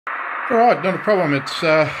Alright, not a problem. It's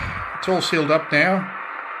all sealed up now.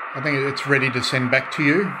 I think it's ready to send back to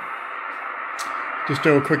you. Just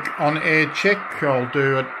do a quick on-air check. I'll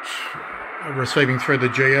do it receiving through the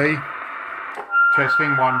GE.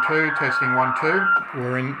 Testing 1 2, testing 1 2.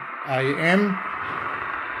 We're in AM.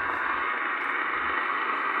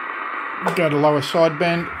 Go to lower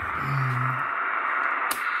sideband.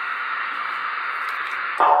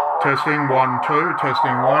 Testing 1 2,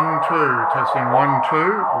 testing 1 2, testing 1 2,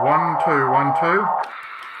 1 2 1 2.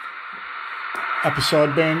 Upper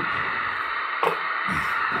sideband.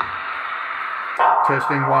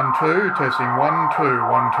 Testing 1 2, testing 1 2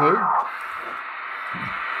 1 2.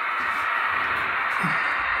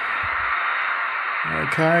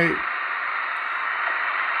 Okay.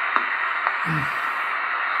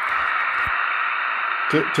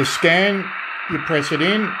 To scan, you press it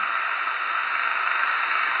in.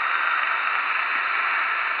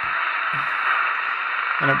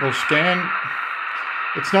 And it will scan.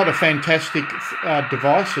 It's not a fantastic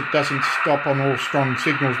device. It doesn't stop on all strong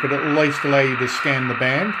signals, but it'll at least allow you to scan the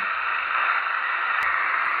band.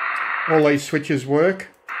 All these switches work.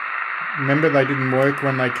 Remember, they didn't work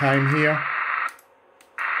when they came here.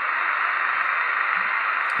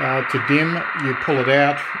 To dim, you pull it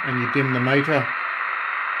out and you dim the meter.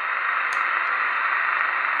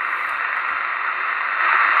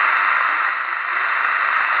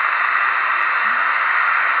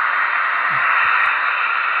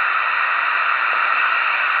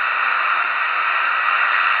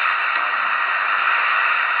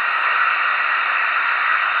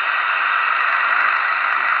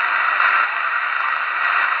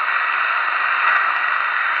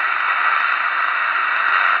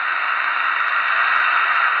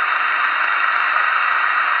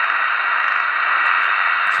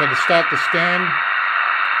 So to start the scan,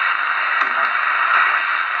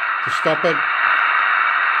 to stop it,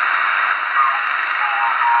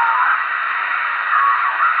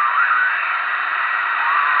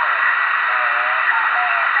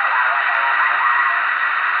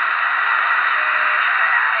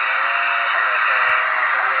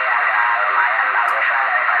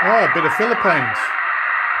 oh, a bit of Philippines.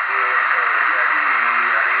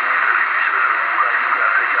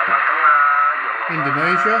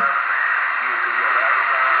 Indonesia,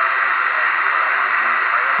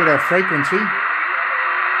 bit of frequency.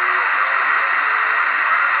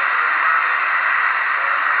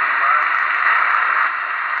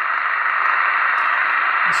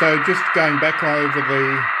 So just going back over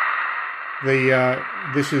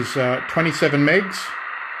this is 27 megs,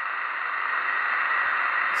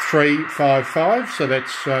 355, so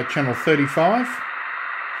that's channel 35.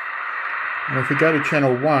 And if we go to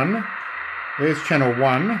channel 1, there's channel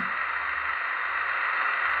 1,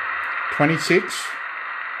 26,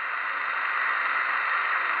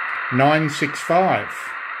 965,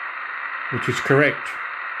 which is correct,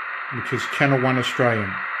 which is channel 1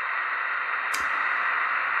 Australian.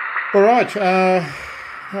 Alright,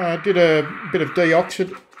 I did a bit of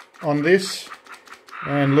deoxid on this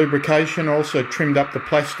and lubrication, also trimmed up the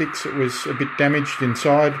plastics. It was a bit damaged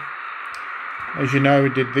inside. As you know, we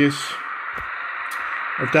did this.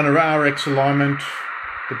 I've done a RX alignment,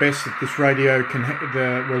 the best that this radio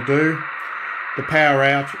will do. The power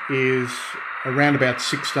out is around about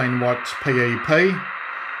 16 watts PEP.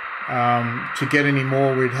 To get any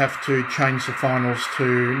more, we'd have to change the finals to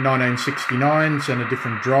 1969s and a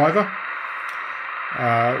different driver.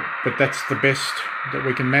 But that's the best that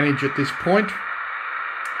we can manage at this point.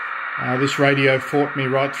 This radio fought me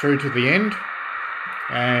right through to the end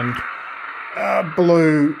and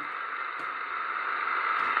blew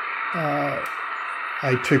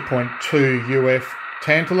a 2.2 UF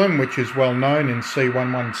tantalum, which is well known in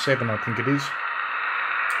C117, I think it is.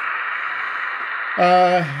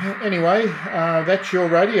 Anyway, that's your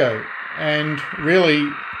radio, and really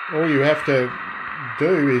all you have to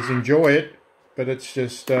do is enjoy it, but it's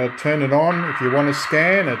just turn it on. If you want to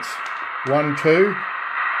scan, it's 1 2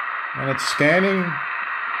 and it's scanning.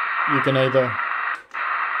 You can either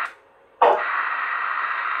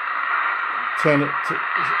turn it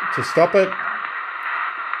to stop it.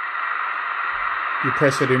 You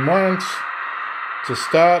press it in once to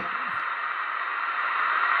start,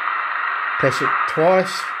 press it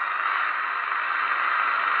twice,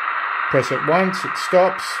 press it once, it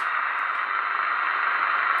stops.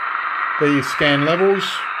 There you scan levels.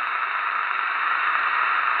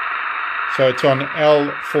 So it's on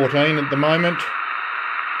L14 at the moment.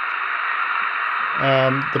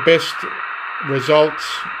 The best results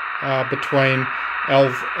are between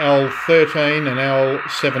L13 and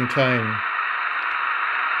L17.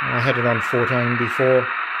 I had it on 14 before.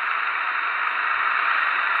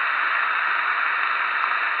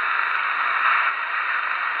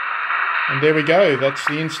 And there we go, that's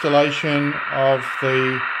the installation of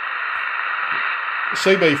the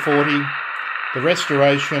CB40, the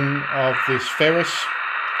restoration of this Ferris,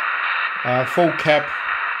 full cap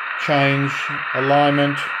change,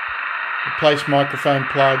 alignment, replaced microphone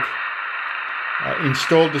plug,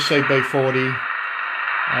 installed the CB40,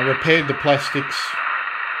 repaired the plastics,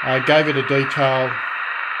 gave it a detail,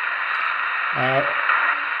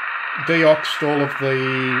 deoxed all of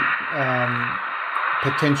the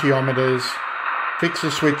potentiometers, fixed the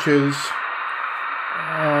switches.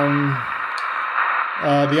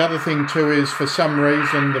 The other thing too is, for some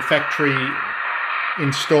reason, the factory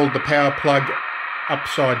installed the power plug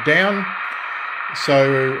upside down,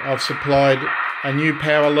 so I've supplied a new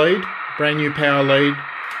power lead, brand new power lead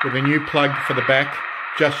with a new plug for the back.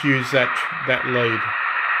 Just use that lead.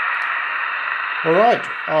 Alright,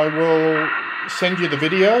 I will send you the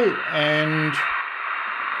video, and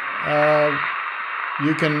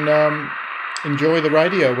you can enjoy the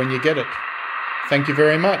radio when you get it. Thank you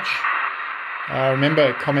very much.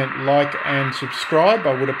 Remember, comment, like and subscribe.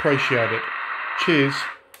 I would appreciate it. Cheers.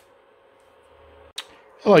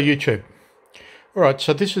 Hello YouTube. Alright,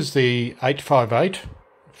 so this is the 858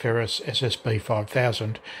 Ferris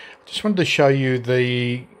SSB-5000. Just wanted to show you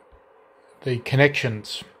the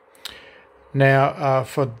connections. Now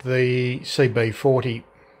for the CB40,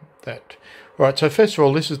 right, so first of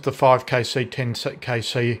all, this is the 5kc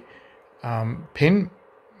 10kc pin,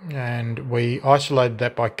 and we isolated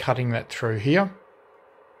that by cutting that through here.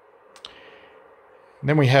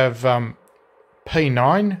 Then we have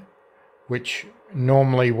P9, which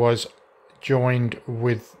normally was joined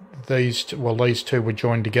with these two, well, these two were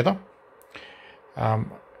joined together. I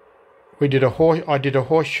did a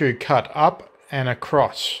horseshoe cut up and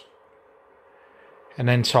across, and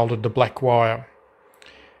then soldered the black wire.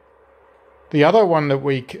 The other one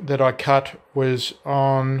that I cut was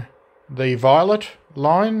on the violet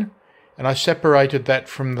line, and I separated that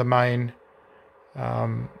from the main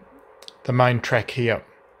track here.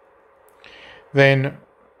 Then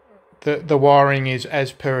the wiring is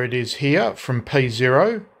as per it is here, from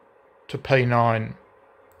P0 to P9.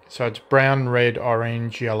 So it's brown, red,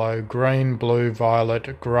 orange, yellow, green, blue,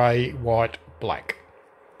 violet, grey, white, black.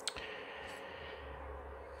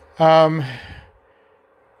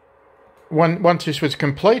 Once this was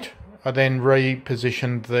complete, I then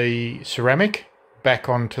repositioned the ceramic back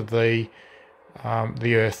onto the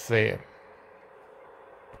earth there.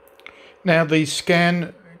 Now the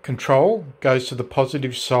scan control goes to the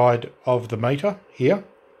positive side of the meter here.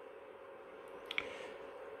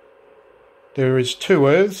 There is two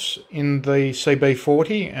earths in the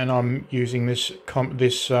CB40, and I'm using this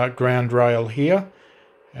ground rail here,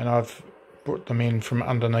 and I've put them in from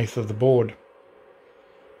underneath of the board.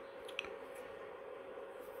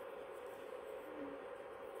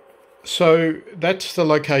 So that's the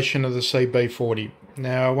location of the CB40.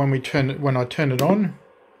 Now when I turn it on,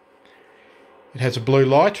 it has a blue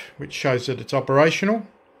light which shows that it's operational.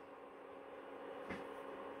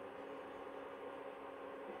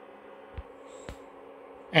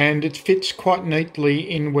 And it fits quite neatly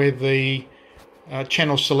in where the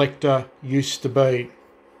channel selector used to be.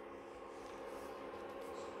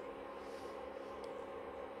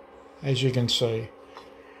 As you can see.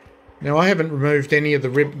 Now I haven't removed any of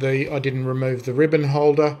I didn't remove the ribbon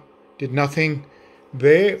holder, did nothing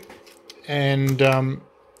there, and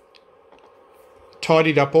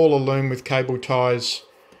tidied up all the loom with cable ties,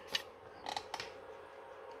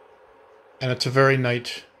 and it's a very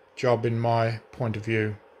neat job in my point of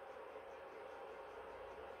view.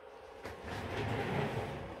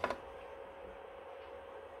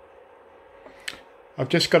 I've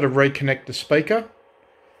just got to reconnect the speaker,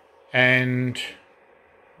 and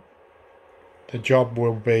the job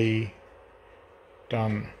will be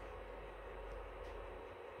done.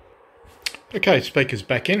 Okay, speaker's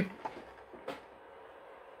back in.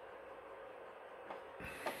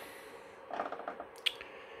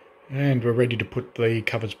 And we're ready to put the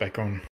covers back on.